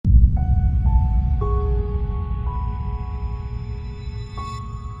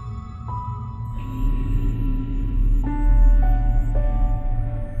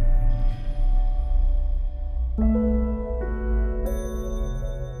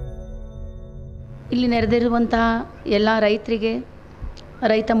ಇಲ್ಲಿ ನೆರೆದಿರುವಂತಹ ಎಲ್ಲ ರೈತರಿಗೆ,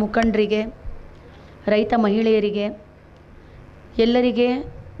 ರೈತ ಮುಖಂಡರಿಗೆ, ರೈತ ಮಹಿಳೆಯರಿಗೆ ಎಲ್ಲರಿಗೆ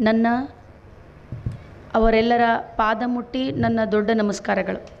ನನ್ನ ಅವರೆಲ್ಲರ ಪಾದ ಮುಟ್ಟಿ ನನ್ನ ದೊಡ್ಡ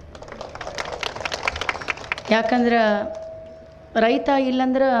ನಮಸ್ಕಾರಗಳು. ಯಾಕಂದ್ರೆ ರೈತ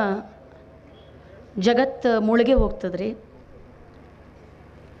ಇಲ್ಲಂದ್ರೆ ಜಗತ್ತು ಮುಳುಗೆ ಹೋಗ್ತದ್ರಿ.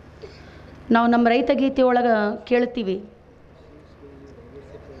 ನಾವು ನಮ್ಮ ರೈತ ಗೀತೆ ಒಳಗೆ ಕೇಳ್ತೀವಿ,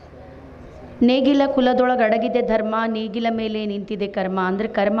 ನೇಗಿಲ ಕುಲದೊಳಗೆ ಅಡಗಿದೆ ಧರ್ಮ, ನೇಗಿಲ ಮೇಲೆ ನಿಂತಿದೆ ಕರ್ಮ. ಅಂದರೆ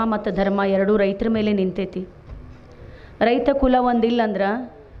ಕರ್ಮ ಮತ್ತು ಧರ್ಮ ಎರಡೂ ರೈತರ ಮೇಲೆ ನಿಂತೈತಿ. ರೈತ ಕುಲ ಒಂದಿಲ್ಲ ಅಂದ್ರೆ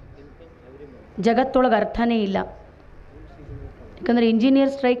ಜಗತ್ತೊಳಗೆ ಅರ್ಥನೇ ಇಲ್ಲ. ಯಾಕಂದರೆ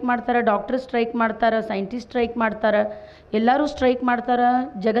ಇಂಜಿನಿಯರ್ ಸ್ಟ್ರೈಕ್ ಮಾಡ್ತಾರೆ, ಡಾಕ್ಟರ್ ಸ್ಟ್ರೈಕ್ ಮಾಡ್ತಾರೆ, ಸೈಂಟಿಸ್ಟ್ ಸ್ಟ್ರೈಕ್ ಮಾಡ್ತಾರೆ, ಎಲ್ಲರೂ ಸ್ಟ್ರೈಕ್ ಮಾಡ್ತಾರೆ,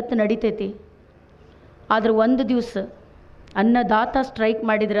 ಜಗತ್ತು ನಡಿತೈತಿ. ಆದ್ರೆ ಒಂದು ದಿವಸ ಅನ್ನದಾತ ಸ್ಟ್ರೈಕ್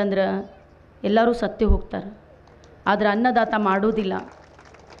ಮಾಡಿದ್ರಂದ್ರೆ ಎಲ್ಲರೂ ಸತ್ಯ ಹೋಗ್ತಾರೆ. ಆದರೆ ಅನ್ನದಾತ ಮಾಡೋದಿಲ್ಲ.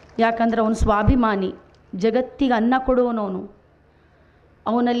 ಯಾಕಂದ್ರೆ ಅವನು ಸ್ವಾಭಿಮಾನಿ, ಜಗತ್ತಿಗೆ ಅನ್ನ ಕೊಡುವನವನು.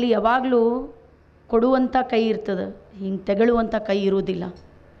 ಅವನಲ್ಲಿ ಯಾವಾಗಲೂ ಕೊಡುವಂಥ ಕೈ ಇರ್ತದೆ, ಹಿಂಗೆ ತೆಗೊಳ್ಳುವಂಥ ಕೈ ಇರುವುದಿಲ್ಲ.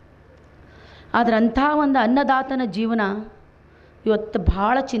 ಆದರೆ ಅಂಥ ಒಂದು ಅನ್ನದಾತನ ಜೀವನ ಇವತ್ತು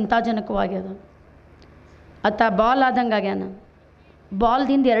ಭಾಳ ಚಿಂತಾಜನಕವಾಗ್ಯದ. ಆತ ಬಾಲ್ ಆದಂಗೆ ಆಗ್ಯಾನ.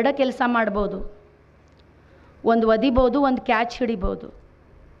 ಬಾಲ್ದಿಂದ ಎರಡೇ ಕೆಲಸ ಮಾಡ್ಬೋದು, ಒಂದು ಒದಿಬೋದು, ಒಂದು ಕ್ಯಾಚ್ ಹಿಡಿಬೋದು.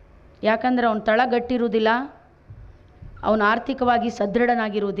 ಯಾಕಂದ್ರೆ ಅವನ ತಳ ಗಟ್ಟಿರುವುದಿಲ್ಲ, ಅವನು ಆರ್ಥಿಕವಾಗಿ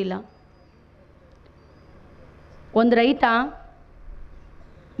ಸದೃಢನಾಗಿರುವುದಿಲ್ಲ. ಒಂದು ರೈತ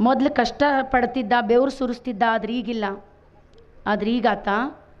ಮೊದಲು ಕಷ್ಟ ಪಡ್ತಿದ್ದ, ಬೆವರು ಸುರಿಸ್ತಿದ್ದ, ಆದ್ರೆ ಈಗಿಲ್ಲ. ಆದ್ರೆ ಈಗಾತ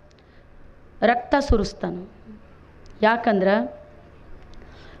ರಕ್ತ ಸುರಿಸ್ತಾನೆ. ಯಾಕಂದ್ರೆ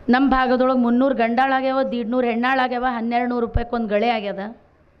ನಮ್ಮ ಭಾಗದೊಳಗೆ 300 ಗಂಡಾಳಾಗ್ಯಾವ, 150 ಹೆಣ್ಣಾಳಾಗ್ಯಾವ, 1200 ರೂಪಾಯಿಗೆ ಒಂದು ಗಳೆ ಆಗ್ಯದ.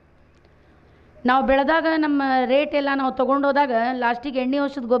 ನಾವು ಬೆಳೆದಾಗ ನಮ್ಮ ರೇಟ್ ಎಲ್ಲ ನಾವು ತೊಗೊಂಡೋದಾಗ ಲಾಸ್ಟಿಗೆ ಎಣ್ಣೆ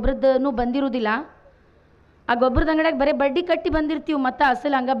ಔಷಧ ಗೊಬ್ಬರದೂ ಬಂದಿರೋದಿಲ್ಲ. ಆ ಗೊಬ್ಬರದ ಅಂಗಡಿಯಾಗ ಬರೀ ಬಡ್ಡಿ ಕಟ್ಟಿ ಬಂದಿರ್ತೀವಿ, ಮತ್ತು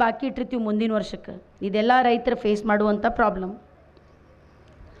ಅಸಲು ಹಂಗೆ ಬಾಕಿ ಇಟ್ಟಿರ್ತೀವಿ ಮುಂದಿನ ವರ್ಷಕ್ಕೆ. ಇದೆಲ್ಲ ರೈತರು ಫೇಸ್ ಮಾಡುವಂಥ ಪ್ರಾಬ್ಲಮ್.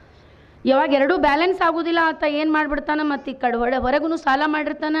 ಯಾವಾಗ ಎರಡೂ ಬ್ಯಾಲೆನ್ಸ್ ಆಗೋದಿಲ್ಲ, ಆತ ಏನು ಮಾಡಿಬಿಡ್ತಾನೆ, ಮತ್ತು ಈ ಕಡೆ ಹೊರಗೂ ಸಾಲ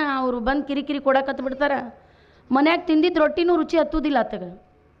ಮಾಡಿರ್ತಾನೆ. ಅವರು ಬಂದು ಕಿರಿಕಿರಿ ಕೊಡಕತ್ತು ಬಿಡ್ತಾರೆ. ಮನ್ಯಾಗ ತಿಂದಿದ್ದು ರೊಟ್ಟಿನೂ ರುಚಿ ಹತ್ತುವುದಿಲ್ಲ ಆತಗೆ.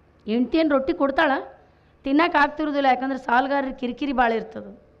 ಹೆಂಡ್ತಿ ಏನು ರೊಟ್ಟಿ ಕೊಡ್ತಾಳೆ, ತಿನ್ನಕ್ಕೆ ಆಗ್ತಿರೋದಿಲ್ಲ. ಯಾಕಂದ್ರೆ ಸಾಲಗಾರರಿಗೆ ಕಿರಿಕಿರಿ ಭಾಳ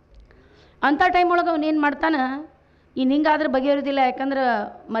ಇರ್ತದೆ. ಅಂಥ ಟೈಮ್ ಒಳಗೆ ಅವನು ಏನು ಮಾಡ್ತಾನೆ, ಇನ್ನು ಹಿಂಗಾದ್ರೆ ಬಗೆಹರಿದಿಲ್ಲ. ಯಾಕಂದ್ರೆ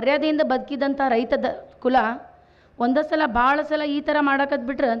ಮರ್ಯಾದೆಯಿಂದ ಬದುಕಿದಂಥ ರೈತದ ಕುಲ ಒಂದೇ ಸಲ ಭಾಳ ಸಲ ಈ ಥರ ಮಾಡಕತ್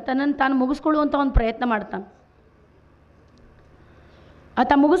ಬಿಟ್ರೆ ತನ್ನನ್ನು ತಾನು ಮುಗಿಸ್ಕೊಳ್ಳುವಂಥ ಒಂದು ಪ್ರಯತ್ನ ಮಾಡ್ತಾನೆ.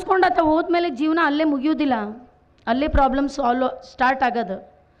 ಆತ ಮುಗಿಸ್ಕೊಂಡು ಆತ ಹೋದ್ಮೇಲೆ ಜೀವನ ಅಲ್ಲೇ ಮುಗಿಯೋದಿಲ್ಲ, ಅಲ್ಲೇ ಪ್ರಾಬ್ಲಮ್ ಸಾಲ್ವ್ ಸ್ಟಾರ್ಟ್ ಆಗೋದು.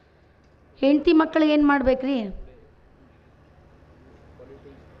 ಹೆಂಡ್ತಿ ಮಕ್ಕಳು ಏನು ಮಾಡ್ಬೇಕ್ರಿ,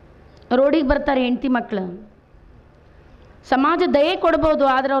 ರೋಡಿಗೆ ಬರ್ತಾರೆ ಹೆಂಡ್ತಿ ಮಕ್ಕಳು. ಸಮಾಜ ದಯೆ ಕೊಡ್ಬೋದು,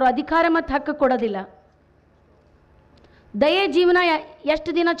 ಆದರೆ ಅವ್ರ ಅಧಿಕಾರ ಮತ್ತು ಹಕ್ಕು ಕೊಡೋದಿಲ್ಲ. ದಯೆ ಜೀವನ ಎಷ್ಟು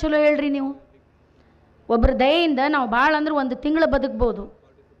ದಿನ ಚಲೋ ಹೇಳ್ರಿ ನೀವು? ಒಬ್ಬರ ದಯೆಯಿಂದ ನಾವು ಭಾಳ ಅಂದ್ರೆ 1 ತಿಂಗಳು ಬದುಕ್ಬೋದು.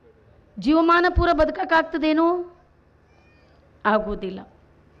 ಜೀವಮಾನ ಪೂರ ಬದುಕಕ್ಕಾಗ್ತದೇನು? ಆಗೋದಿಲ್ಲ.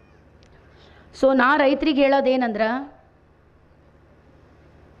 ಸೊ ನಾ ರೈತರಿಗೆ ಹೇಳೋದೇನಂದ್ರೆ,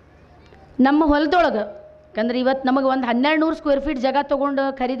 ನಮ್ಮ ಹೊಲದೊಳಗೆ, ಯಾಕಂದ್ರೆ ಇವತ್ತು ನಮಗೆ ಒಂದು 1200 ಸ್ಕ್ವೇರ್ ಫೀಟ್ ಜಾಗ ತೊಗೊಂಡು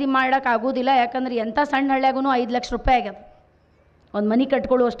ಖರೀದಿ ಮಾಡೋಕೆ ಆಗೋದಿಲ್ಲ. ಯಾಕಂದ್ರೆ ಎಂಥ ಸಣ್ಣ ಹಳ್ಳಿಯಾಗೂ 5 ಲಕ್ಷ ರೂಪಾಯಿ ಆಗ್ಯದ ಒಂದು ಮನೆ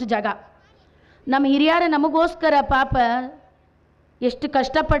ಕಟ್ಕೊಳ್ಳುವಷ್ಟು ಜಾಗ. ನಮ್ಮ ಹಿರಿಯರು ನಮಗೋಸ್ಕರ ಪಾಪ ಎಷ್ಟು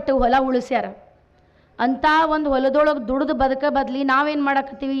ಕಷ್ಟಪಟ್ಟು ಹೊಲ ಉಳಿಸ್ಯಾರ. ಅಂಥ ಒಂದು ಹೊಲದೊಳಗೆ ದುಡ್ದು ಬದುಕ ಬದಲಿ ನಾವೇನು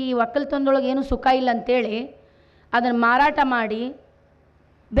ಮಾಡಕತ್ತೀವಿ, ಈ ಒಕ್ಕಲ್ತನದೊಳಗೆ ಏನೂ ಸುಖ ಇಲ್ಲ ಅಂತೇಳಿ ಅದನ್ನು ಮಾರಾಟ ಮಾಡಿ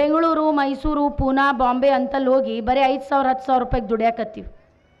ಬೆಂಗಳೂರು, ಮೈಸೂರು, ಪೂನಾ, ಬಾಂಬೆ ಅಂತಲ್ಲಿ ಹೋಗಿ ಬರೀ 5,000 10,000 ರೂಪಾಯಿಗೆ ದುಡಿಯಾಕತ್ತೀವಿ.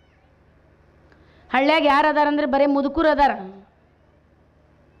 ಹಳ್ಳ್ಯಾಗ ಯಾರು ಅದಾರಂದ್ರೆ ಬರೀ ಮುದುಕರು ಅದಾರ.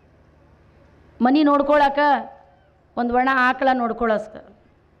 ಮನೆ ನೋಡ್ಕೊಳಕ ಒಂದು ಒಣ ಆಕಳ ನೋಡ್ಕೊಳಸ್ಕ.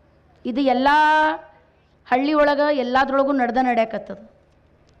 ಇದು ಎಲ್ಲ ಹಳ್ಳಿ ಒಳಗೆ ಎಲ್ಲದ್ರೊಳಗೂ ನಡೆಯಕತ್ತದ.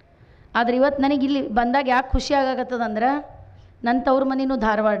 ಆದ್ರೆ ಇವತ್ತು ನನಗೆ ಇಲ್ಲಿ ಬಂದಾಗ ಯಾಕೆ ಖುಷಿ ಆಗಾಕತ್ತದಂದ್ರೆ, ನನ್ನ ತವ್ರ ಮನೆಯೂ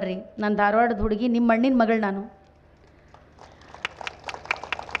ಧಾರವಾಡ ರೀ. ನಾನು ಧಾರವಾಡದ ಹುಡುಗಿ, ನಿಮ್ಮ ಮಣ್ಣಿನ ಮಗಳು ನಾನು.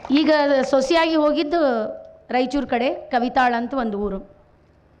 ಈಗ ಸೊಸೆಯಾಗಿ ಹೋಗಿದ್ದು ರಾಯಚೂರು ಕಡೆ ಕವಿತಾಳ ಅಂತ ಒಂದು ಊರು.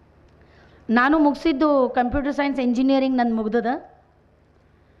 ನಾನು ಮುಗಿಸಿದ್ದು ಕಂಪ್ಯೂಟರ್ ಸೈನ್ಸ್ ಇಂಜಿನಿಯರಿಂಗ್ ನನ್ನ ಮುಗ್ದದ.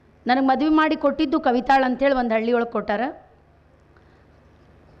 ನನಗೆ ಮದುವೆ ಮಾಡಿ ಕೊಟ್ಟಿದ್ದು ಕವಿತಾಳ ಅಂತೇಳಿ ಒಂದು ಹಳ್ಳಿ ಒಳಗೆ ಕೊಟ್ಟಾರ.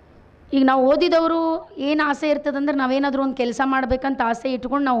 ಈಗ ನಾವು ಓದಿದವರು ಏನು ಆಸೆ ಇರ್ತದಂದ್ರೆ ನಾವೇನಾದರೂ ಒಂದು ಕೆಲಸ ಮಾಡ್ಬೇಕಂತ ಆಸೆ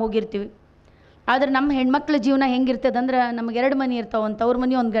ಇಟ್ಕೊಂಡು ನಾವು ಹೋಗಿರ್ತೀವಿ. ಆದರೆ ನಮ್ಮ ಹೆಣ್ಮಕ್ಳ ಜೀವನ ಹೆಂಗಿರ್ತದಂದ್ರೆ, ನಮಗೆ 2 ಮನೆ ಇರ್ತಾವೆ, ಒಂದು ತವ್ರ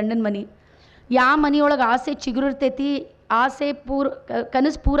ಮನೆ, ಒಂದು ಗಂಡನ ಮನೆ. ಯಾವ ಮನೆಯೊಳಗೆ ಆಸೆ ಚಿಗುರಿರ್ತೈತಿ, ಆಸೆ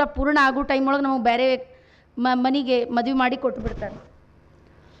ಕನಸು ಪೂರ್ಣ ಆಗೋ ಟೈಮ್ ಒಳಗೆ ನಮಗೆ ಬೇರೆ ಮನೆಗೆ ಮದುವೆ ಮಾಡಿ ಕೊಟ್ಟುಬಿಡ್ತಾರೆ.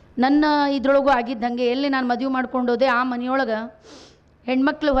 ನನ್ನ ಇದ್ರೊಳಗೂ ಆಗಿದ್ದಂಗೆ, ಎಲ್ಲಿ ನಾನು ಮದುವೆ ಮಾಡ್ಕೊಂಡು ಹೋದೆ ಆ ಮನೆಯೊಳಗೆ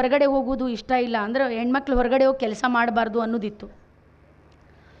ಹೆಣ್ಮಕ್ಳು ಹೊರಗಡೆ ಹೋಗೋದು ಇಷ್ಟ ಇಲ್ಲ. ಅಂದ್ರೆ ಹೆಣ್ಮಕ್ಳು ಹೊರಗಡೆ ಹೋಗಿ ಕೆಲಸ ಮಾಡಬಾರ್ದು ಅನ್ನೋದಿತ್ತು.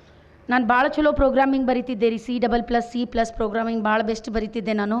 ನಾನು ಭಾಳ ಚಲೋ ಪ್ರೋಗ್ರಾಮಿಂಗ್ ಬರೀತಿದ್ದೆ ರೀ. C++, ಪ್ರೋಗ್ರಾಮಿಂಗ್ ಭಾಳ ಬೆಸ್ಟ್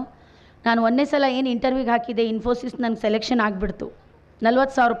ಬರೀತಿದ್ದೆ ನಾನು. ಒಂದನೇ ಸಲ ಏನು ಇಂಟರ್ವ್ಯೂಗೆ ಹಾಕಿದ್ದೆ ಇನ್ಫೋಸಿಸ್, ನನಗೆ ಸೆಲೆಕ್ಷನ್ ಆಗಿಬಿಡ್ತು.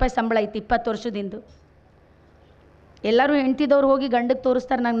 40,000 ರೂಪಾಯಿ ಸಂಬಳ ಐತಿ 20 ವರ್ಷದಿಂದ. ಎಲ್ಲರೂ ಹೆಂಡ್ತಿದವ್ರು ಹೋಗಿ ಗಂಡಗೆ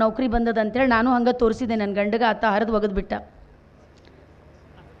ತೋರಿಸ್ತಾರೆ ನಂಗೆ ನೌಕರಿ ಬಂದದ ಅಂತೇಳಿ. ನಾನು ಹಂಗೆ ತೋರಿಸಿದೆ ನನ್ನ ಗಂಡಗೆ. ಆತ ಹರಿದು ಒಗೆದ್ಬಿಟ್ಟ.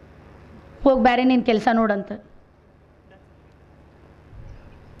 ಹೋಗಿ ಬೇರೆ ನೀನು ಕೆಲಸ ನೋಡಂತ.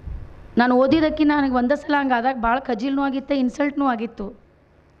 ನಾನು ಓದಿದ್ದಕ್ಕೆ ನನಗೆ ಒಂದೇ ಸಲ ಹಂಗೆ ಆದಾಗ ಭಾಳ ಖಜೀಲ್ನೂ ಆಗಿತ್ತು, ಇನ್ಸಲ್ಟ್ನೂ ಆಗಿತ್ತು.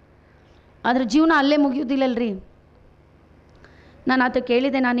 ಆದರೆ ಜೀವನ ಅಲ್ಲೇ ಮುಗಿಯೋದಿಲ್ಲಲ್ರಿ. ನಾನು ಆತ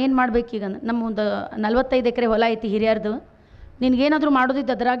ಕೇಳಿದೆ, ನಾನೇನು ಮಾಡಬೇಕೀಗ? ನಮ್ಮೊಂದು 45 ಎಕರೆ ಹೊಲ ಐತಿ ಹಿರಿಯರ್ದು. ನಿನಗೇನಾದರೂ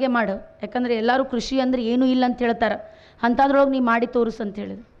ಮಾಡೋದಿದ್ದು ಅದರಾಗೆ ಮಾಡು, ಯಾಕಂದರೆ ಎಲ್ಲರೂ ಕೃಷಿ ಅಂದರೆ ಏನೂ ಇಲ್ಲ ಅಂತ ಹೇಳ್ತಾರೆ, ಅಂಥದ್ರೊಳಗೆ ನೀ ಮಾಡಿ ತೋರಿಸು ಅಂತ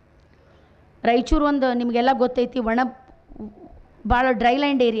ಹೇಳಿದ್ರು. ರಾಯಚೂರು ಒಂದು ನಿಮಗೆಲ್ಲ ಗೊತ್ತೈತಿ, ಭಾಳ ಡ್ರೈ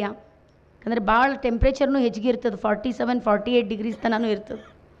ಲ್ಯಾಂಡ್ ಏರಿಯಾ. ಯಾಕಂದರೆ ಭಾಳ ಟೆಂಪ್ರೇಚರ್ನೂ ಹೆಚ್ಚಿಗೆ ಇರ್ತದೆ, 47-48 ಡಿಗ್ರೀಸ್ ತನೂ ಇರ್ತದೆ.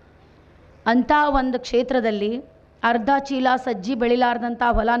 ಅಂಥ ಒಂದು ಕ್ಷೇತ್ರದಲ್ಲಿ ಅರ್ಧ ಚೀಲ ಸಜ್ಜಿ ಬೆಳಿಲಾರ್ದಂಥ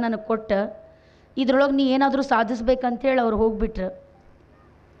ಹೊಲ ನನಗೆ ಕೊಟ್ಟು ಇದ್ರೊಳಗೆ ನೀ ಏನಾದರೂ ಸಾಧಿಸ್ಬೇಕಂತೇಳಿ ಅವ್ರು ಹೋಗಿಬಿಟ್ರು.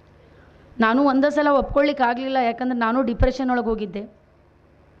 ನಾನು ಒಂದೇ ಸಲ ಒಪ್ಕೊಳ್ಳಿಕ್ಕೆ ಆಗಲಿಲ್ಲ, ಯಾಕಂದ್ರೆ ನಾನು ಡಿಪ್ರೆಷನ್ ಒಳಗೆ ಹೋಗಿದ್ದೆ.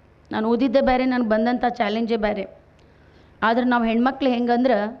 ನಾನು ಓದಿದ್ದೆ ಬೇರೆ, ನನಗೆ ಬಂದಂಥ ಚಾಲೆಂಜೇ ಬೇರೆ. ಆದರೆ ನಾವು ಹೆಣ್ಮಕ್ಳು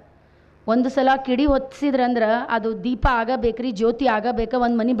ಹೆಂಗಂದ್ರೆ ಒಂದು ಸಲ ಕಿಡಿ ಹೊತ್ತಿಸಿದ್ರಂದ್ರೆ ಅದು ದೀಪ ಆಗಬೇಕ್ರಿ, ಜ್ಯೋತಿ ಆಗಬೇಕು,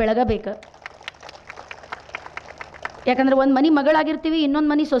 ಒಂದು ಮನೆ ಬೆಳಗಬೇಕು. ಯಾಕಂದ್ರೆ ಒಂದು ಮನೆ ಮಗಳಾಗಿರ್ತೀವಿ, ಇನ್ನೊಂದು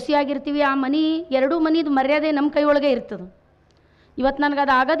ಮನೆ ಸೊಸೆ ಆಗಿರ್ತೀವಿ. ಆ ಮನೆ ಎರಡೂ ಮನೆದು ಮರ್ಯಾದೆ ನಮ್ಮ ಕೈ ಒಳಗೆ ಇರ್ತದೆ. ಇವತ್ತು ನನಗೆ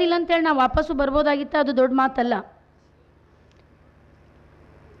ಅದು ಆಗೋದಿಲ್ಲ ಅಂತೇಳಿ ನಾವು ವಾಪಸ್ಸು ಬರ್ಬೋದಾಗಿತ್ತು, ಅದು ದೊಡ್ಡ ಮಾತಲ್ಲ.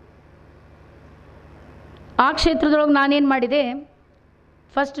 ಆ ಕ್ಷೇತ್ರದೊಳಗೆ ನಾನೇನು ಮಾಡಿದೆ,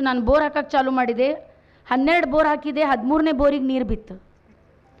 ಫಸ್ಟ್ ನಾನು ಬೋರ್ ಹಾಕಕ್ಕೆ ಚಾಲು ಮಾಡಿದೆ. 12 ಬೋರ್ ಹಾಕಿದೆ, 13ನೇ ಬೋರಿಗೆ ನೀರು ಬಿತ್ತು.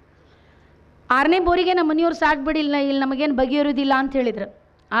 6ನೇ ಬೋರಿಗೆ ನಮ್ಮ ಮನೆಯವ್ರು ಸಾಕು ಬಿಡಿಲ್ಲ, ಇಲ್ಲಿ ನಮಗೇನು ಬಗೆಹರಿಯೋದಿಲ್ಲ ಅಂತ ಹೇಳಿದ್ರು.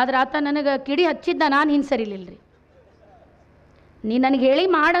 ಆದ್ರೆ ಆತ ನನಗೆ ಕಿಡಿ ಹಚ್ಚಿದ್ದ, ನಾನು ಹಿಂದೆ ಸರಿಲಿಲ್ಲ ರೀ. ನೀ ನನಗೆ ಹೇಳಿ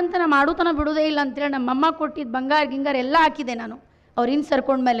ಮಾಡಂತ ನಾ ಮಾಡೋತನ ಬಿಡೋದೇ ಇಲ್ಲ ಅಂತೇಳಿ ನಮ್ಮಮ್ಮ ಕೊಟ್ಟಿದ್ದು ಬಂಗಾರ ಗಿಂಗಾರ ಎಲ್ಲ ಹಾಕಿದೆ ನಾನು ಅವ್ರು ಹಿಂದೆ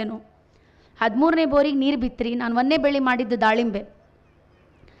ಸರ್ಕೊಂಡ ಮೇಲೇನು. 13ನೇ ಬೋರಿಗೆ ನೀರು ಬಿತ್ತರಿ. ನಾನು 1ನೇ ಬೆಳೆ ಮಾಡಿದ್ದು ದಾಳಿಂಬೆ.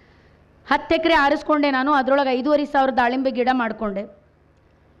 10 ಎಕರೆ ಆರಿಸ್ಕೊಂಡೆ ನಾನು. ಅದರೊಳಗೆ 5,500 ದಾಳಿಂಬೆ ಗಿಡ ಮಾಡಿಕೊಂಡೆ.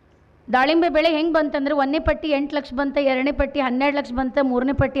 ದಾಳಿಂಬೆ ಬೆಳೆ ಹೆಂಗೆ ಬಂತಂದರೆ 1ನೇ ಪಟ್ಟಿ 8 ಲಕ್ಷ ಬಂತ, 2ನೇ ಪಟ್ಟಿ 12 ಲಕ್ಷ ಬಂತ,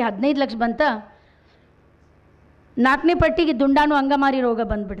 3ನೇ ಪಟ್ಟಿ 15 ಲಕ್ಷ ಬಂತ, 4ನೇ ಪಟ್ಟಿಗೆ ದುಂಡಾಣು ಅಂಗಮಾರಿ ರೋಗ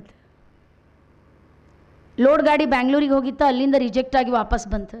ಬಂದುಬಿಡ್ತು. ಲೋಡ್ ಗಾಡಿ ಬ್ಯಾಂಗ್ಳೂರಿಗೆ ಹೋಗಿತ್ತು, ಅಲ್ಲಿಂದ ರಿಜೆಕ್ಟ್ ಆಗಿ ವಾಪಸ್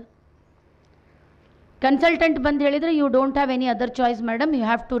ಬಂತು. ಕನ್ಸಲ್ಟೆಂಟ್ ಬಂದು ಹೇಳಿದರೆ, you don't have any other choice madam, you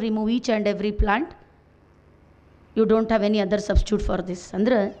have to remove each and every plant, you don't have any other substitute for this.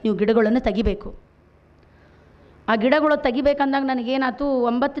 ಅಂದ್ರೆ ನೀವು ಗಿಡಗಳನ್ನು ತೆಗಿಬೇಕು. ಆ ಗಿಡಗಳು ತೆಗಿಬೇಕಂದಾಗ ನನಗೇನಾಯ್ತು,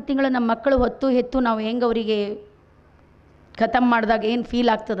 9 ತಿಂಗಳು ನಮ್ಮ ಮಕ್ಕಳು ಹೊತ್ತು ಹೆತ್ತು ನಾವು ಹೆಂಗೆ ಅವರಿಗೆ ಖತಮ್ ಮಾಡಿದಾಗ ಏನು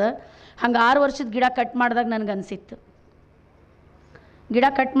ಫೀಲ್ ಆಗ್ತದೆ, ಹಂಗೆ 6 ವರ್ಷದ ಗಿಡ ಕಟ್ ಮಾಡಿದಾಗ ನನಗೆ ಅನಿಸಿತ್ತು. ಗಿಡ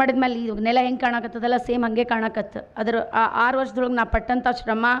ಕಟ್ ಮಾಡಿದ ಮೇಲೆ ಇದು ನೆಲ ಹೆಂಗೆ ಕಾಣಕತ್ತದಲ್ಲ ಸೇಮ್ ಹಾಗೆ ಕಾಣಕತ್ತು. ಅದರ ಆ 6 ವರ್ಷದೊಳಗೆ ನಾ ಪಟ್ಟಂಥ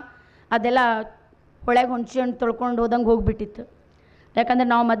ಶ್ರಮ ಅದೆಲ್ಲ ಹೊಳೆಗೆ ಹೊಂಚ್ಕೊಂಡು ತೊಳ್ಕೊಂಡು ಹೋದಂಗೆ ಹೋಗಿಬಿಟ್ಟಿತ್ತು. ಯಾಕಂದರೆ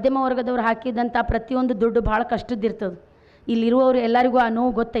ನಾವು ಮಧ್ಯಮ ವರ್ಗದವ್ರು ಹಾಕಿದಂಥ ಪ್ರತಿಯೊಂದು ದುಡ್ಡು ಭಾಳ ಕಷ್ಟದ್ದಿರ್ತದೆ. ಇಲ್ಲಿರುವವರು ಎಲ್ಲರಿಗೂ ಆ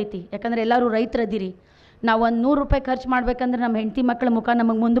ನೋವು ಗೊತ್ತೈತಿ. ಯಾಕಂದರೆ ಎಲ್ಲರೂ ರೈತರದಿರಿ. ನಾವು ಒಂದು 100 ರೂಪಾಯಿ ಖರ್ಚು ಮಾಡ್ಬೇಕಂದ್ರೆ ನಮ್ಮ ಹೆಂಡತಿ ಮಕ್ಕಳ ಮುಖ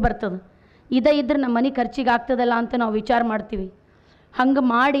ನಮಗೆ ಮುಂದೆ ಬರ್ತದೆ. ಇದ್ರೆ ನಮ್ಮ ಮನೆ ಖರ್ಚಿಗೆ ಆಗ್ತದಲ್ಲ ಅಂತ ನಾವು ವಿಚಾರ ಮಾಡ್ತೀವಿ. ಹಂಗೆ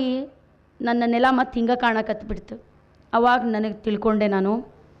ಮಾಡಿ ನನ್ನ ನೆಲ ಮತ್ತು ಹಿಂಗೆ ಕಾಣಕತ್ಬಿಡ್ತು. ಅವಾಗ ನನಗೆ ತಿಳ್ಕೊಂಡೆ ನಾನು,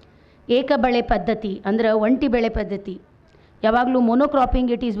 ಏಕ ಬೆಳೆ ಪದ್ಧತಿ ಅಂದ್ರೆ ಒಂಟಿ ಬೆಳೆ ಪದ್ಧತಿ ಯಾವಾಗಲೂ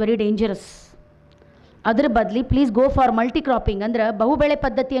ಮೊನೋಕ್ರಾಪಿಂಗ್ ಇಟ್ ಈಸ್ ವೆರಿ ಡೇಂಜರಸ್. ಅದ್ರ ಬದಲಿ please go for multi cropping ಅಂದ್ರೆ ಬಹುಬೆಳೆ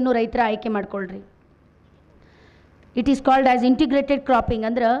ಪದ್ಧತಿಯನ್ನು ರೈತರ ಆಯ್ಕೆ ಮಾಡ್ಕೊಳ್ರಿ. It is called as integrated cropping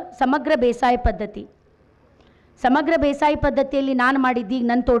ಅಂದ್ರೆ ಸಮಗ್ರ ಬೇಸಾಯ ಪದ್ಧತಿ. ಸಮಗ್ರ ಬೇಸಾಯ ಪದ್ಧತಿಯಲ್ಲಿ ನಾನು ಮಾಡಿದ್ದೀಗ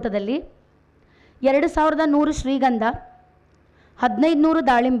ನನ್ನ ತೋಟದಲ್ಲಿ 2100 ಶ್ರೀಗಂಧ, 1500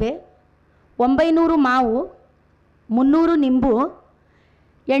 ದಾಳಿಂಬೆ, 900 ಮಾವು, 300 ನಿಂಬು,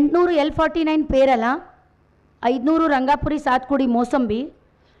 800 L49 ಪೇರಲ, 500 ರಂಗಾಪುರಿ ಸಾತ್ಕುಡಿ ಮೋಸಂಬಿ,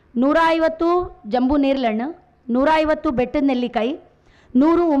 150 ಜಂಬು ನೇರಳೆಹಣ್ಣು, 150 ಬೆಟ್ಟದ ನೆಲ್ಲಿಕಾಯಿ,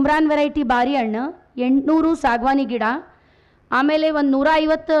 100 ಉಮ್ರಾನ್ ವೆರೈಟಿ ಬಾರಿ ಹಣ್ಣು, 800 ಸಾಗವಾನಿ ಗಿಡ, ಆಮೇಲೆ ಒಂದು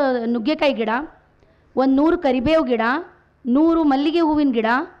 150 ನುಗ್ಗೆಕಾಯಿ ಗಿಡ, ಒಂದು 100 ಕರಿಬೇವು ಗಿಡ, 100 ಮಲ್ಲಿಗೆ ಹೂವಿನ ಗಿಡ,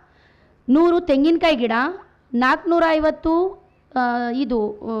 100 ತೆಂಗಿನಕಾಯಿ ಗಿಡ, 450 ಇದು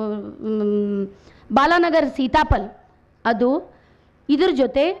ಬಾಲಾನಗರ್ ಸೀತಾಫಲ್ ಅದು. ಇದ್ರ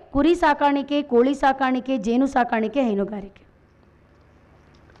ಜೊತೆ ಕುರಿ ಸಾಕಾಣಿಕೆ, ಕೋಳಿ ಸಾಕಾಣಿಕೆ, ಜೇನು ಸಾಕಾಣಿಕೆ, ಹೈನುಗಾರಿಕೆ.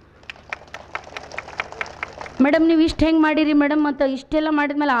 ಮೇಡಮ್ ನೀವು ಇಷ್ಟು ಹೆಂಗೆ ಮಾಡಿರಿ ಮೇಡಮ್, ಮತ್ತು ಇಷ್ಟೆಲ್ಲ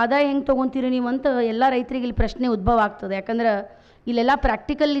ಮಾಡಿದ್ಮೇಲೆ ಆದಾಯ ಹೆಂಗೆ ತೊಗೊತೀರಿ ನೀವು ಅಂತ ಎಲ್ಲ ರೈತರಿಗೆ ಇಲ್ಲಿ ಪ್ರಶ್ನೆ ಉದ್ಭವ ಆಗ್ತದೆ. ಯಾಕಂದ್ರೆ ಇಲ್ಲೆಲ್ಲ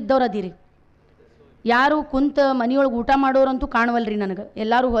ಪ್ರಾಕ್ಟಿಕಲ್ ಇದ್ದವ್ರು ಅದಿರಿ. ಯಾರು ಕುಂತ ಮನೆಯೊಳಗೆ ಊಟ ಮಾಡೋರಂತೂ ಕಾಣವಲ್ರಿ ನನಗೆ.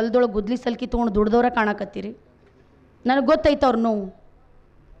 ಎಲ್ಲರೂ ಹೊಲದೊಳಗೆ ಗುದ್ಲಿ ಸಲ್ಕಿ ತೊಗೊಂಡು ದುಡ್ದವ್ರ ಕಾಣಕತ್ತೀರಿ. ನನಗೆ ಗೊತ್ತೈತೆ ಅವ್ರ ನೋವು,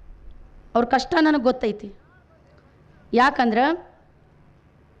 ಅವ್ರ ಕಷ್ಟ ನನಗೆ ಗೊತ್ತೈತಿ. ಯಾಕಂದ್ರೆ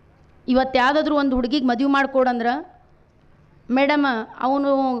ಇವತ್ತು ಯಾವುದಾದ್ರೂ ಒಂದು ಹುಡುಗಿಗೆ ಮದುವೆ ಮಾಡಿಕೊಡಂದ್ರೆ, ಮೇಡಮ್ ಅವನು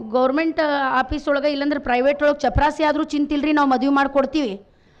ಗೌರ್ಮೆಂಟ್ ಆಫೀಸ್ ಒಳಗೆ ಇಲ್ಲಾಂದ್ರೆ ಪ್ರೈವೇಟ್ ಒಳಗೆ ಚಪ್ರಾಸಿ ಆದರೂ ಚಿಂತಿಲ್ರಿ, ನಾವು ಮದುವೆ ಮಾಡಿಕೊಡ್ತೀವಿ.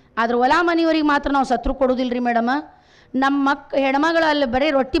 ಆದ್ರೆ ಹೊಲ ಮನೆಯವ್ರಿಗೆ ಮಾತ್ರ ನಾವು ಸತ್ರು ಕೊಡೋದಿಲ್ಲ ರೀ ಮೇಡಮ್. ನಮ್ಮ ಹೆಣ್ಮಗಳು ಅಲ್ಲಿ ಬರೀ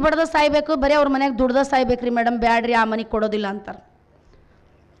ರೊಟ್ಟಿ ಬಡ್ದ ಸಾಯ್ಬೇಕು, ಬರೀ ಅವ್ರ ಮನೆಗೆ ದುಡ್ದ ಸಾಯ್ಬೇಕು ರೀ ಮೇಡಮ್, ಬ್ಯಾಡ್ರಿ ಆ ಮನೆಗೆ ಕೊಡೋದಿಲ್ಲ ಅಂತಾರೆ.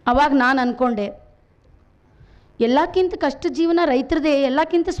 ಅವಾಗ ನಾನು ಅಂದ್ಕೊಂಡೆ, ಎಲ್ಲಕ್ಕಿಂತ ಕಷ್ಟ ಜೀವನ ರೈತರದೇ,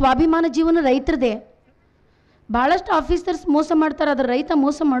 ಎಲ್ಲಕ್ಕಿಂತ ಸ್ವಾಭಿಮಾನ ಜೀವನ ರೈತರದೇ. ಭಾಳಷ್ಟು ಆಫೀಸರ್ಸ್ ಮೋಸ ಮಾಡ್ತಾರೆ, ಆದರೆ ರೈತ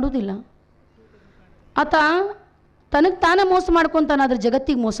ಮೋಸ ಮಾಡೋದಿಲ್ಲ. ಆತ ತನಗೆ ತಾನೇ ಮೋಸ ಮಾಡ್ಕೊತಾನೆ, ಅದ್ರ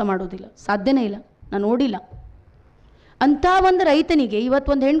ಜಗತ್ತಿಗೆ ಮೋಸ ಮಾಡೋದಿಲ್ಲ, ಸಾಧ್ಯನೇ ಇಲ್ಲ, ನಾನು ನೋಡಿಲ್ಲ. ಅಂಥ ಒಂದು ರೈತನಿಗೆ ಇವತ್ತು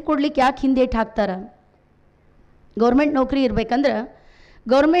ಒಂದು ಹೆಣ್ಣು ಕೊಡ್ಲಿಕ್ಕೆ ಯಾಕೆ ಹಿಂದೇಟು ಹಾಕ್ತಾರೆ? ಗೌರ್ಮೆಂಟ್ ನೌಕರಿ ಇರ್ಬೇಕಂದ್ರೆ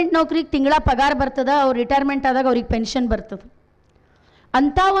ಗೌರ್ಮೆಂಟ್ ನೌಕರಿಗೆ ತಿಂಗಳ ಪಗಾರ ಬರ್ತದೆ, ಅವ್ರು ರಿಟೈರ್ಮೆಂಟ್ ಆದಾಗ ಅವ್ರಿಗೆ ಪೆನ್ಷನ್ ಬರ್ತದೆ.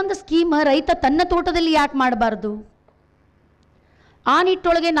 ಅಂಥ ಒಂದು ಸ್ಕೀಮ್ ರೈತ ತನ್ನ ತೋಟದಲ್ಲಿ ಯಾಕೆ ಮಾಡಬಾರ್ದು? ಆ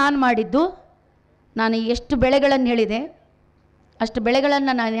ನಿಟ್ಟೊಳಗೆ ನಾನು ಮಾಡಿದ್ದು, ನಾನು ಎಷ್ಟು ಬೆಳೆಗಳನ್ನು ಹೇಳಿದೆ ಅಷ್ಟು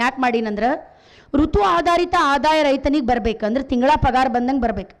ಬೆಳೆಗಳನ್ನು ನಾನು ಯಾಕೆ ಮಾಡೀನಂದ್ರೆ, ಋತು ಆಧಾರಿತ ಆದಾಯ ರೈತನಿಗೆ ಬರಬೇಕಂದ್ರೆ ತಿಂಗಳ ಪಗಾರ ಬಂದಂಗೆ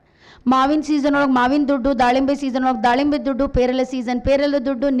ಬರಬೇಕು. ಮಾವಿನ ಸೀಸನ್ ಒಳಗೆ ಮಾವಿನ ದುಡ್ಡು, ದಾಳಿಂಬೆ ಸೀಸನ್ ಒಳಗೆ ದಾಳಿಂಬೆ ದುಡ್ಡು, ಪೇರಲೆ ಸೀಸನ್ ಪೇರಲೆ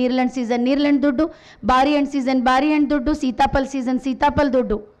ದುಡ್ಡು, ನೀರ್ಲೆಂಡ್ ಸೀಸನ್ ನೀರ್ಲೆಂಡ್ ದುಡ್ಡು, ಬಾರಿ ಹಣ್ಣು ಸೀಸನ್ ಬಾರಿ ಹಣ್ಣು ದುಡ್ಡು, ಸೀತಾಫಲ್ ಸೀಸನ್ ಸೀತಾಫಲ್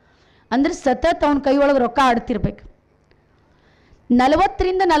ದುಡ್ಡು. ಅಂದ್ರೆ ಸತತ್ ಅವನ ಕೈ ಒಳಗೆ ರೊಕ್ಕ ಆಡ್ತಿರ್ಬೇಕು. 40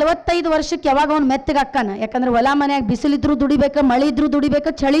 ರಿಂದ 45 ವರ್ಷಕ್ಕೆ ಯಾವಾಗ ಅವ್ನು ಮೆತ್ತಗಾಕ್ಕಾನ? ಯಾಕಂದ್ರೆ ಹೊಲ ಮನೆಯಾಗ ಬಿಸಿಲಿದ್ರು ದುಡಿಬೇಕು, ಮಳೆ ಇದ್ರು ದುಡಿಬೇಕು,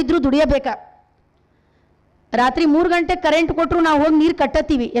 ಚಳಿ ಇದ್ರು ದುಡಿಯಬೇಕ. ರಾತ್ರಿ 3 ಗಂಟೆ ಕರೆಂಟ್ ಕೊಟ್ಟರು ನಾವು ಹೋಗಿ ನೀರು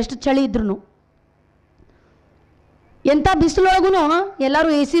ಕಟ್ಟತ್ತೀವಿ, ಎಷ್ಟು ಚಳಿ ಇದ್ರು. ಎಂಥ ಬಿಸಿಲೊಳಗೂ ಎಲ್ಲರೂ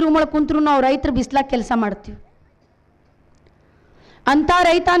ಎ ಸಿ ರೂಮ್ ಒಳಗೆ ಕುಂತ್ರು ನಾವು ರೈತರು ಬಿಸಿಲಾಗ ಕೆಲಸ ಮಾಡ್ತೀವಿ. ಅಂಥ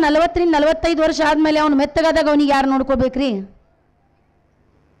ರೈತ 40 ರಿಂದ 45 ವರ್ಷ ಆದಮೇಲೆ ಅವ್ನು ಮೆತ್ತಗಾದಾಗ ಅವನಿಗೆ ಯಾರು ನೋಡ್ಕೋಬೇಕ್ರಿ?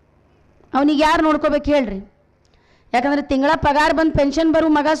 ಅವನಿಗೆ ಯಾರು ನೋಡ್ಕೋಬೇಕು ಹೇಳ್ರಿ? ಯಾಕಂದ್ರೆ ತಿಂಗಳ ಪಗಾರ ಬಂದು ಪೆನ್ಷನ್ ಬರೋ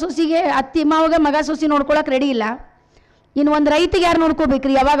ಮಗ ಸೊಸಿಗೆ ಅತ್ತಿ ಮಾವಾಗ ಮಗ ಸೊಸಿ ನೋಡ್ಕೊಳಕ್ಕೆ ರೆಡಿ ಇಲ್ಲ. ಇನ್ನು ಒಂದು ರೈತಿಗೆ ಯಾರು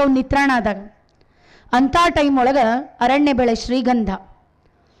ನೋಡ್ಕೋಬೇಕ್ರಿ ಯಾವಾಗ ಅವ್ನು ನಿತ್ರಾಣ ಆದಾಗ? ಅಂಥ ಟೈಮ್ ಒಳಗೆ ಅರಣ್ಯ ಬೆಳೆ ಶ್ರೀಗಂಧ.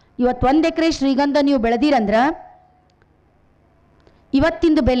 ಇವತ್ತು 1 ಎಕರೆ ಶ್ರೀಗಂಧ ನೀವು ಬೆಳೆದಿರಂದ್ರೆ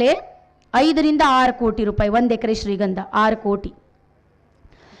ಇವತ್ತಿಂದ ಬೆಲೆ 5 ರಿಂದ 6 ಕೋಟಿ ರೂಪಾಯಿ. 1 ಎಕರೆ ಶ್ರೀಗಂಧ 6 ಕೋಟಿ.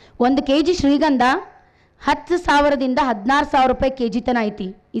 1 kg ಶ್ರೀಗಂಧ 10,000 ದಿಂದ 16,000 ರೂಪಾಯಿ kg ತನ ಐತಿ.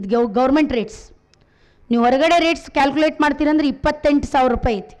 ಇದು ಗೌರ್ಮೆಂಟ್ ರೇಟ್ಸ್. ನೀವು ಹೊರಗಡೆ ರೇಟ್ಸ್ ಕ್ಯಾಲ್ಕುಲೇಟ್ ಮಾಡ್ತೀರಂದ್ರೆ 28,000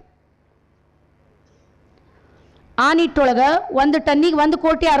 ರೂಪಾಯಿ ಐತಿ. ಆ ನಿಟ್ಟೊಳಗೆ 1 ಟನ್ನಿಗೆ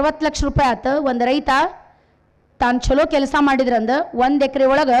 1,60,00,000 ರೂಪಾಯಿ ಆತ. ಒಂದು ರೈತ ತಾನು ಚಲೋ ಕೆಲಸ ಮಾಡಿದ್ರಂದ್ರೆ 1 ಎಕರೆ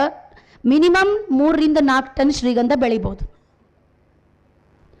ಒಳಗೆ ಮಿನಿಮಮ್ 3 ರಿಂದ 4 ಟನ್ ಶ್ರೀಗಂಧ ಬೆಳಿಬೋದು.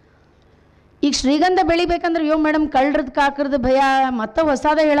 ಈಗ ಶ್ರೀಗಂಧ ಬೆಳಿಬೇಕಂದ್ರೆ ಯೋ ಮೇಡಮ್ ಕಳ್ಳರದ್ದು ಕಾಕರದ್ದು ಭಯ ಮತ್ತೆ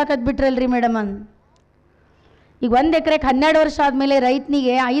ಹೊಸಾದ ಹೇಳಕತ್ಬಿಟ್ರಲ್ರಿ ಮೇಡಮ್ ಈಗ 1 ಎಕರೆಗೆ 12 ವರ್ಷ ಆದಮೇಲೆ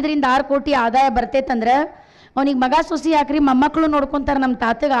ರೈತನಿಗೆ 5 ರಿಂದ 6 ಕೋಟಿ ಆದಾಯ ಬರ್ತೈತಂದ್ರೆ ಅವನಿಗೆ ಮಗ ಸೊಸಿ ಹಾಕ್ರಿ ಮೊಮ್ಮಕ್ಕಳು ನೋಡ್ಕೊತಾರೆ, ನಮ್ಮ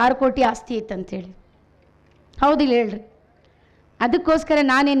ತಾತಗೆ 6 ಕೋಟಿ ಆಸ್ತಿ ಐತಂತೇಳಿ. ಹೌದಿಲ್ಲ ಹೇಳ್ರಿ? ಅದಕ್ಕೋಸ್ಕರ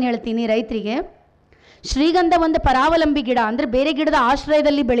ನಾನೇನು ಹೇಳ್ತೀನಿ ರೈತರಿಗೆ, ಶ್ರೀಗಂಧ ಒಂದು ಪರಾವಲಂಬಿ ಗಿಡ, ಅಂದರೆ ಬೇರೆ ಗಿಡದ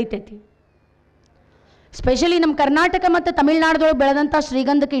ಆಶ್ರಯದಲ್ಲಿ ಬೆಳಿತೈತಿ. ಸ್ಪೆಷಲಿ ನಮ್ಮ ಕರ್ನಾಟಕ ಮತ್ತು ತಮಿಳ್ನಾಡದೊಳಗೆ ಬೆಳೆದಂಥ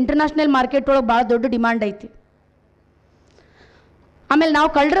ಶ್ರೀಗಂಧಕ್ಕೆ ಇಂಟರ್ನ್ಯಾಷನಲ್ ಮಾರ್ಕೆಟ್ ಒಳಗೆ ಭಾಳ ದೊಡ್ಡ ಡಿಮಾಂಡ್ ಐತಿ. ಆಮೇಲೆ ನಾವು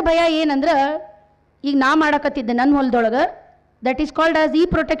ಕಳ್ಳರ ಭಯ ಏನಂದ್ರೆ, ಈಗ ನಾ ಮಾಡಕತ್ತಿದ್ದೆ ನನ್ನ ಹೊಲದೊಳಗೆ, that is called as E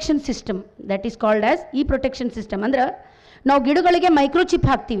protection system. ಅಂದ್ರೆ ನಾವು ಗಿಡಗಳಿಗೆ ಮೈಕ್ರೋಚಿಪ್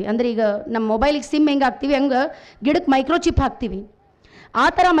ಹಾಕ್ತೀವಿ. ಅಂದರೆ ಈಗ ನಮ್ಮ ಮೊಬೈಲಿಗೆ ಸಿಮ್ ಹೆಂಗೆ ಹಾಕ್ತೀವಿ ಹಂಗೆ ಗಿಡಕ್ಕೆ ಮೈಕ್ರೋಚಿಪ್ ಹಾಕ್ತೀವಿ. ಆ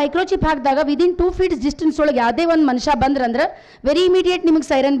ಥರ ಮೈಕ್ರೋಚಿಪ್ ಹಾಕಿದಾಗ ವಿದಿನ್ 2 feet ಡಿಸ್ಟೆನ್ಸ್ ಒಳಗೆ ಯಾವುದೇ ಒಂದು ಮನುಷ್ಯ ಬಂದ್ರಂದ್ರೆ ವೆರಿ ಇಮಿಡಿಯೇಟ್ ನಿಮಗೆ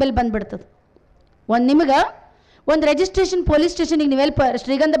ಸೈರನ್ ಬೆಲ್ ಬಂದುಬಿಡ್ತದೆ. ನಿಮಗೆ ಒಂದು ರಿಜಿಸ್ಟ್ರೇಷನ್ ಪೊಲೀಸ್ ಸ್ಟೇಷನಿಗೆ ನೀವೆಲ್ಲಿ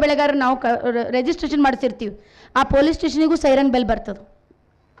ಶ್ರೀಗಂಧ ಬೆಳೆಗಾರ ನಾವು ರಿಜಿಸ್ಟ್ರೇಷನ್ ಮಾಡಿಸಿರ್ತೀವಿ, ಆ ಪೊಲೀಸ್ ಸ್ಟೇಷನಿಗೂ ಸೈರನ್ ಬೆಲ್ ಬರ್ತದೆ.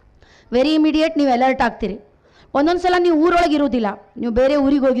 ವೆರಿ ಇಮಿಡಿಯೇಟ್ ನೀವು ಅಲರ್ಟ್ ಆಗ್ತೀರಿ. ಒಂದೊಂದು ಸಲ ನೀವು ಊರೊಳಗೆ ಇರೋದಿಲ್ಲ, ನೀವು ಬೇರೆ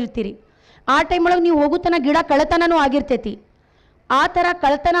ಊರಿಗೆ ಹೋಗಿರ್ತೀರಿ. ಆ ಟೈಮ್ ಒಳಗೆ ನೀವು ಹೋಗುತ್ತನ ಗಿಡ ಕಳ್ಳತನೂ ಆಗಿರ್ತೈತಿ. ಆ ಥರ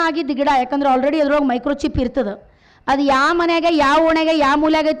ಕಳ್ಳತನ ಆಗಿದ್ದ ಗಿಡ, ಯಾಕಂದ್ರೆ ಆಲ್ರೆಡಿ ಅದ್ರೊಳಗೆ ಮೈಕ್ರೋಚಿಪ್ ಇರ್ತದೆ, ಅದು ಯಾವ ಮನೆಯಾಗ ಯಾವ ಓಣ್ಯಾಗ ಯಾವ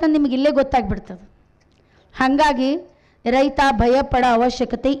ಮೂಲೆಯಾಗ ಐತೆ ಅಂತ ನಿಮಗೆ ಇಲ್ಲೇ ಗೊತ್ತಾಗ್ಬಿಡ್ತದೆ. ಹಾಗಾಗಿ ರೈತ ಭಯ ಪಡೋ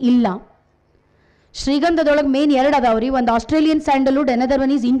ಅವಶ್ಯಕತೆ ಇಲ್ಲ. ಶ್ರೀಗಂಧದೊಳಗೆ ಮೇನ್ 2 ಅದಾವ್ರಿ. ಒಂದು Australian Sandalwood, another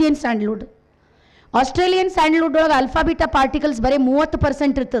one is Indian Sandalwood. Australian Sandalwood ಒಳಗೆ ಆಲ್ಫಾ ಬೀಟಾ ಪಾರ್ಟಿಕಲ್ಸ್ ಬರೀ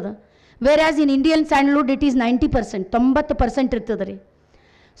 30% ಇರ್ತದೆ. Wear in Indian Sandalwood it is 90%, 90% ಇರ್ತದೆ ರೀ.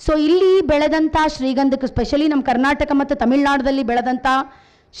 ಸೊ ಇಲ್ಲಿ ಬೆಳೆದಂಥ ಶ್ರೀಗಂಧಕ್ಕೆ, ಸ್ಪೆಷಲಿ ನಮ್ಮ ಕರ್ನಾಟಕ ಮತ್ತು ತಮಿಳ್ನಾಡದಲ್ಲಿ ಬೆಳೆದಂಥ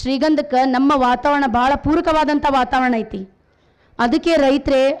ಶ್ರೀಗಂಧಕ್ಕೆ ನಮ್ಮ ವಾತಾವರಣ ಭಾಳ ಪೂರಕವಾದಂಥ ವಾತಾವರಣ ಐತಿ. ಅದಕ್ಕೆ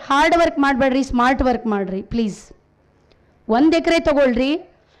ರೈತರೇ ಹಾರ್ಡ್ ವರ್ಕ್ ಮಾಡಬೇಡ್ರಿ, ಸ್ಮಾರ್ಟ್ ವರ್ಕ್ ಮಾಡಿರಿ ಪ್ಲೀಸ್. 1 ಎಕರೆ ತೊಗೊಳ್ರಿ,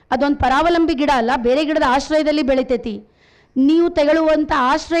 ಅದೊಂದು ಪರಾವಲಂಬಿ ಗಿಡ ಅಲ್ಲ, ಬೇರೆ ಗಿಡದ ಆಶ್ರಯದಲ್ಲಿ ಬೆಳಿತೈತಿ. ನೀವು ತೆಗೊಳ್ಳುವಂಥ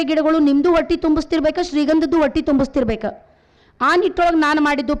ಆಶ್ರಯ ಗಿಡಗಳು ನಿಮ್ಮದು ಹೊಟ್ಟೆ ತುಂಬಿಸ್ತಿರ್ಬೇಕು, ಶ್ರೀಗಂಧದ್ದು ಹೊಟ್ಟೆ ತುಂಬಿಸ್ತಿರ್ಬೇಕು. ಆ ನಿಟ್ಟೊಳಗೆ ನಾನು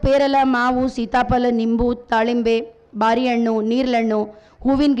ಮಾಡಿದ್ದು ಪೇರಲ, ಮಾವು, ಸೀತಾಫಲ, ನಿಂಬು, ದಾಳಿಂಬೆ, ಬಾರಿ ಹಣ್ಣು, ನೀರ್ಲೆಣ್ಣು,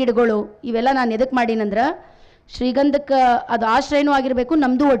 ಹೂವಿನ ಗಿಡಗಳು, ಇವೆಲ್ಲ ನಾನು ಎದಕ್ಕೆ ಮಾಡೀನಂದ್ರೆ ಶ್ರೀಗಂಧಕ್ಕೆ ಅದು ಆಶ್ರಯನೂ ಆಗಿರಬೇಕು,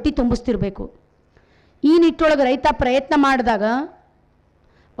 ನಮ್ಮದು ಹೊಟ್ಟೆ ತುಂಬಿಸ್ತಿರ್ಬೇಕು. ಈ ನಿಟ್ಟೊಳಗೆ ರೈತ ಪ್ರಯತ್ನ ಮಾಡಿದಾಗ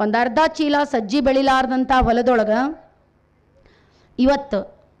ಒಂದು ಅರ್ಧ ಚೀಲ ಸಜ್ಜಿ ಬೆಳಿಲಾರ್ದಂಥ ಹೊಲದೊಳಗೆ ಇವತ್ತು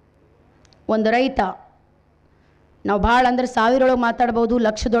ಒಂದು ರೈತ, ನಾವು ಭಾಳ ಅಂದ್ರೆ 1000 ಒಳಗೆ ಮಾತಾಡ್ಬೋದು,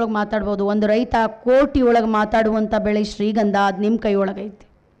 ಲಕ್ಷದೊಳಗೆ ಮಾತಾಡ್ಬೋದು, ಒಂದು ರೈತ ಕೋಟಿ ಒಳಗೆ ಮಾತಾಡುವಂಥ ಬೆಳೆ ಶ್ರೀಗಂಧ, ಅದು ನಿಮ್ಮ ಕೈ ಒಳಗೈತಿ,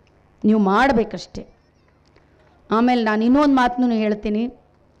 ನೀವು ಮಾಡಬೇಕಷ್ಟೆ. ಆಮೇಲೆ ನಾನು ಇನ್ನೊಂದು ಮಾತನ್ನು ಹೇಳ್ತೀನಿ.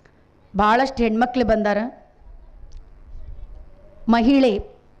 ಭಾಳಷ್ಟು ಹೆಣ್ಮಕ್ಳು ಬಂದಾರ, ಮಹಿಳೆ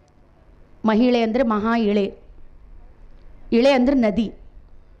ಮಹಿಳೆ ಅಂದರೆ ಮಹಾ ಇಳೆ. ಇಳೆ ಅಂದರೆ ನದಿ.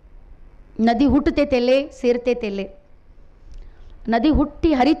 ನದಿ ಹುಟ್ಟತೈತೆಲ್ಲೇ ಸೇರ್ತೈತೆಲ್ಲೇ. ನದಿ ಹುಟ್ಟಿ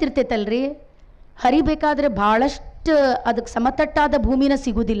ಹರಿತಿರ್ತೈತಲ್ರಿ, ಹರಿಬೇಕಾದ್ರೆ ಭಾಳಷ್ಟು ಅದಕ್ಕೆ ಸಮತಟ್ಟಾದ ಭೂಮಿನ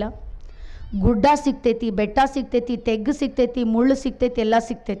ಸಿಗೋದಿಲ್ಲ. ಗುಡ್ಡ ಸಿಗ್ತೈತಿ, ಬೆಟ್ಟ ಸಿಗ್ತೈತಿ, ತೆಗ್ಗು ಸಿಗ್ತೈತಿ, ಮುಳ್ಳು ಸಿಗ್ತೈತಿ, ಎಲ್ಲ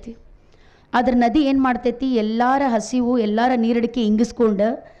ಸಿಗ್ತೈತಿ. ಆದ್ರೆ ನದಿ ಏನು ಮಾಡ್ತೈತಿ, ಎಲ್ಲರ ಹಸಿವು, ಎಲ್ಲರ ನೀರಡಿಕೆ ಇಂಗಿಸ್ಕೊಂಡು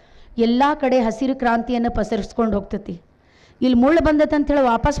ಎಲ್ಲ ಕಡೆ ಹಸಿರು ಕ್ರಾಂತಿಯನ್ನು ಪಸರಿಸ್ಕೊಂಡು ಹೋಗ್ತೈತಿ. ಇಲ್ಲಿ ಮುಳ್ಳು ಬಂದೈತೆ ಅಂಥೇಳಿ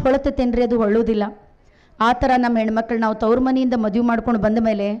ವಾಪಸ್ ಹೊಳತೈತೇನ್ರಿ, ಅದು ಹೊಳ್ಳೋದಿಲ್ಲ. ಆ ಥರ ನಮ್ಮ ಹೆಣ್ಮಕ್ಳು ನಾವು ತವ್ರ ಮನೆಯಿಂದ ಮದುವೆ ಮಾಡ್ಕೊಂಡು ಬಂದ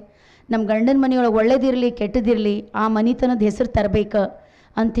ಮೇಲೆ ನಮ್ಮ ಗಂಡನ ಮನೆಯೊಳಗೆ ಒಳ್ಳೇದಿರಲಿ ಕೆಟ್ಟದಿರಲಿ ಆ ಮನಿತನದ ಹೆಸರು ತರಬೇಕು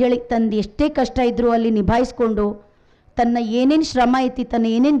ಅಂಥೇಳಿ ತಂದು ಎಷ್ಟೇ ಕಷ್ಟ ಇದ್ದರೂ ಅಲ್ಲಿ ನಿಭಾಯಿಸ್ಕೊಂಡು ತನ್ನ ಏನೇನು ಶ್ರಮ ಐತಿ, ತನ್ನ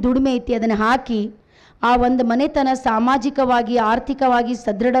ಏನೇನು ದುಡಿಮೆ ಐತಿ ಅದನ್ನು ಹಾಕಿ ಆ ಒಂದು ಮನೆತನ ಸಾಮಾಜಿಕವಾಗಿ ಆರ್ಥಿಕವಾಗಿ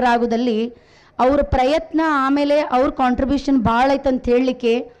ಸದೃಢರಾಗೋದಲ್ಲಿ ಅವ್ರ ಪ್ರಯತ್ನ ಆಮೇಲೆ ಅವ್ರ ಕಾಂಟ್ರಿಬ್ಯೂಷನ್ ಭಾಳ ಐತಂತ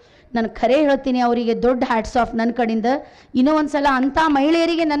ಹೇಳಲಿಕ್ಕೆ ನಾನು ಖರೆ ಹೇಳ್ತೀನಿ, ಅವರಿಗೆ ದೊಡ್ಡ ಹ್ಯಾಟ್ಸ್ ಆಫ್ ನನ್ನ ಕಡೆಯಿಂದ. ಇನ್ನೂ ಒಂದು ಸಲ ಅಂಥ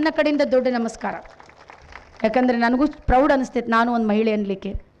ಮಹಿಳೆಯರಿಗೆ ನನ್ನ ಕಡೆಯಿಂದ ದೊಡ್ಡ ನಮಸ್ಕಾರ. ಯಾಕಂದರೆ ನನಗೂ ಪ್ರೌಡ್ ಅನಿಸ್ತೈತೆ ನಾನು ಒಂದು ಮಹಿಳೆ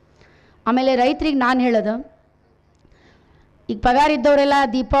ಅನ್ನಲಿಕ್ಕೆ. ಆಮೇಲೆ ರೈತರಿಗೆ ನಾನು ಹೇಳೋದು, ಈಗ ಪಗಾರ ಇದ್ದವರೆಲ್ಲ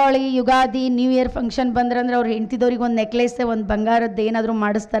Deepavali, Ugadi, new year function ಬಂದ್ರಂದ್ರೆ ಅವ್ರು ಹೆಂಡ್ತಿದವ್ರಿಗೆ ಒಂದು ನೆಕ್ಲೆಸ್, ಒಂದು ಬಂಗಾರದ್ದು ಏನಾದರೂ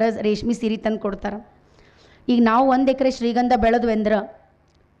ಮಾಡಿಸ್ತಾರೆ, ರೇಷ್ಮೆ ಸೀರೆ ತಂದು ಕೊಡ್ತಾರೆ. ಈಗ ನಾವು 1 ಎಕರೆ ಶ್ರೀಗಂಧ ಬೆಳೆದ್ವಿ ಅಂದ್ರೆ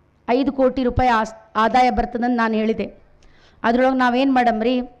 5 ಕೋಟಿ ರೂಪಾಯಿ ಆದಾಯ ಬರ್ತದಂತ ನಾನು ಹೇಳಿದೆ. ಅದ್ರೊಳಗೆ ನಾವೇನು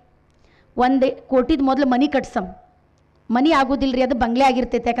ಮಾಡಮ್ರಿ, 1 ಕೋಟಿದ ಮೊದಲು ಮನೆ ಕಟ್ಸಮ್. ಮನೆ ಆಗೋದಿಲ್ಲ ರೀ, ಅದು ಬಂಗ್ಲೆ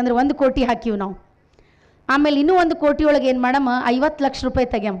ಆಗಿರ್ತೈತೆ. ಯಾಕಂದ್ರೆ 1 ಕೋಟಿ ಹಾಕಿವು ನಾವು. ಆಮೇಲೆ ಇನ್ನೂ 1 ಕೋಟಿ ಒಳಗೆ ಏನು ಮಾಡಮ್ಮ, 50 ಲಕ್ಷ ರೂಪಾಯಿ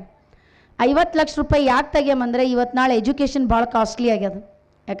ತೆಗ್ಯಮ್. 50 ಲಕ್ಷ ರೂಪಾಯಿ ಯಾಕೆ ತೆಗ್ಯಮ್ಮಂದ್ರೆ ಇವತ್ತು ನಾಳೆ ಎಜುಕೇಷನ್ ಭಾಳ ಕಾಸ್ಟ್ಲಿ ಆಗ್ಯದ.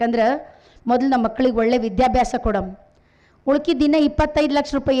 ಯಾಕಂದ್ರೆ ಮೊದಲು ನಮ್ಮ ಮಕ್ಕಳಿಗೆ ಒಳ್ಳೆ ವಿದ್ಯಾಭ್ಯಾಸ ಕೊಡಮ್. ಉಳ್ಕಿದ ದಿನ 25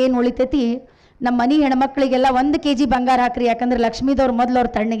 ಲಕ್ಷ ರೂಪಾಯಿ ಏನು ಉಳಿತೈತಿ, ನಮ್ಮ ಮನೆ ಹೆಣ್ಮಕ್ಳಿಗೆಲ್ಲ 1 kg ಬಂಗಾರ ಹಾಕ್ರಿ. ಯಾಕಂದ್ರೆ ಲಕ್ಷ್ಮೀದವ್ರು ಮೊದಲು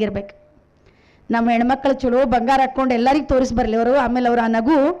ಅವ್ರು ತಣ್ಣಗಿರ್ಬೇಕು. ನಮ್ಮ ಹೆಣ್ಮಕ್ಳು ಚಲೋ ಬಂಗಾರ ಹಾಕ್ಕೊಂಡು ಎಲ್ಲರಿಗೆ ತೋರಿಸ್ಬರ್ಲಿ ಅವರು, ಆಮೇಲೆ ಅವ್ರು ಆ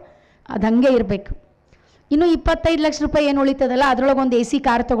ನಗು ಅದು ಹಾಗೆ ಇರಬೇಕು. ಇನ್ನು 25 ಲಕ್ಷ ರೂಪಾಯಿ ಏನು ಉಳಿತದಲ್ಲ ಅದ್ರೊಳಗೆ ಒಂದು AC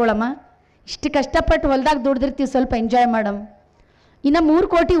ಕಾರ್ ತೊಗೊಳಮ್ಮ. ಇಷ್ಟು ಕಷ್ಟಪಟ್ಟು ಹೊಲ್ದಾಗ ದುಡ್ದಿರ್ತೀವಿ, ಸ್ವಲ್ಪ ಎಂಜಾಯ್ ಮಾಡಮ್. ಇನ್ನು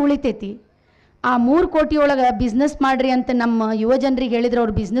 3 ಕೋಟಿ ಉಳಿತೈತಿ. ಆ 3 ಕೋಟಿ ಒಳಗೆ ಬಿಸ್ನೆಸ್ ಮಾಡಿರಿ ಅಂತ ನಮ್ಮ ಯುವ ಜನರಿಗೆ ಹೇಳಿದ್ರೆ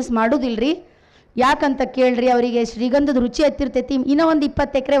ಅವ್ರು ಬಿಸ್ನೆಸ್ ಮಾಡೋದಿಲ್ರಿ. ಯಾಕಂತ ಕೇಳ್ರಿ, ಅವರಿಗೆ ಶ್ರೀಗಂಧದ ರುಚಿ ಹತ್ತಿರ್ತೈತಿ. ಇನ್ನೂ ಒಂದು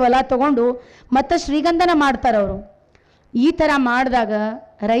 20 ಎಕರೆ ಹೊಲ ತೊಗೊಂಡು ಮತ್ತು ಶ್ರೀಗಂಧನ ಮಾಡ್ತಾರೆ ಅವರು. ಈ ಥರ ಮಾಡಿದಾಗ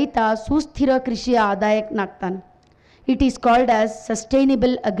ರೈತ ಸುಸ್ಥಿರ ಕೃಷಿಯ ಆದಾಯಕ್ನಾಗ್ತಾನೆ. It is called as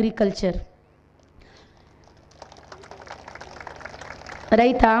sustainable agriculture.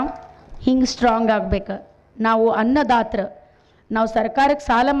 ರೈತ ಹಿಂಗೆ ಸ್ಟ್ರಾಂಗ್ ಆಗ್ಬೇಕು. ನಾವು ಅನ್ನದಾತ್ರ, ನಾವು ಸರ್ಕಾರಕ್ಕೆ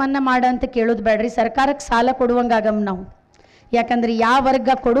ಸಾಲ ಮನ್ನಾ ಮಾಡ ಅಂತ ಕೇಳೋದು ಬೇಡ್ರಿ, ಸರ್ಕಾರಕ್ಕೆ ಸಾಲ ಕೊಡುವಂಗಾಗಮ್ ನಾವು. ಯಾಕಂದ್ರೆ ಯಾವ ವರ್ಗ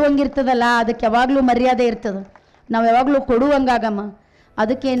ಕೊಡುವಂಗಿರ್ತದಲ್ಲ ಅದಕ್ಕೆ ಯಾವಾಗಲೂ ಮರ್ಯಾದೆ ಇರ್ತದೆ. ನಾವು ಯಾವಾಗಲೂ ಕೊಡುವಂಗಾಗಮ್ಮ.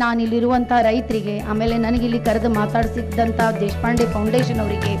 ಅದಕ್ಕೆ ನಾನು ಇಲ್ಲಿರುವಂಥ ರೈತರಿಗೆ, ಆಮೇಲೆ ನನಗಿಲ್ಲಿ ಕರೆದು ಮಾತಾಡಿಸಿದ್ದಂಥ ದೇಶಪಾಂಡೆ ಫೌಂಡೇಶನ್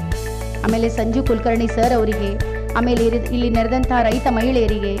ಅವರಿಗೆ, ಆಮೇಲೆ ಸಂಜೀವ್ ಕುಲಕರ್ಣಿ ಸರ್ ಅವರಿಗೆ, ಆಮೇಲೆ ಇಲ್ಲಿ ನೆರೆದಂಥ ರೈತ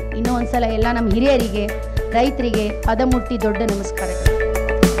ಮಹಿಳೆಯರಿಗೆ, ಇನ್ನೂ ಒಂದು ಸಲ ಎಲ್ಲ ನಮ್ಮ ಹಿರಿಯರಿಗೆ, ರೈತರಿಗೆ ಪದ ಮುಟ್ಟಿ ದೊಡ್ಡ ನಮಸ್ಕಾರಗಳು.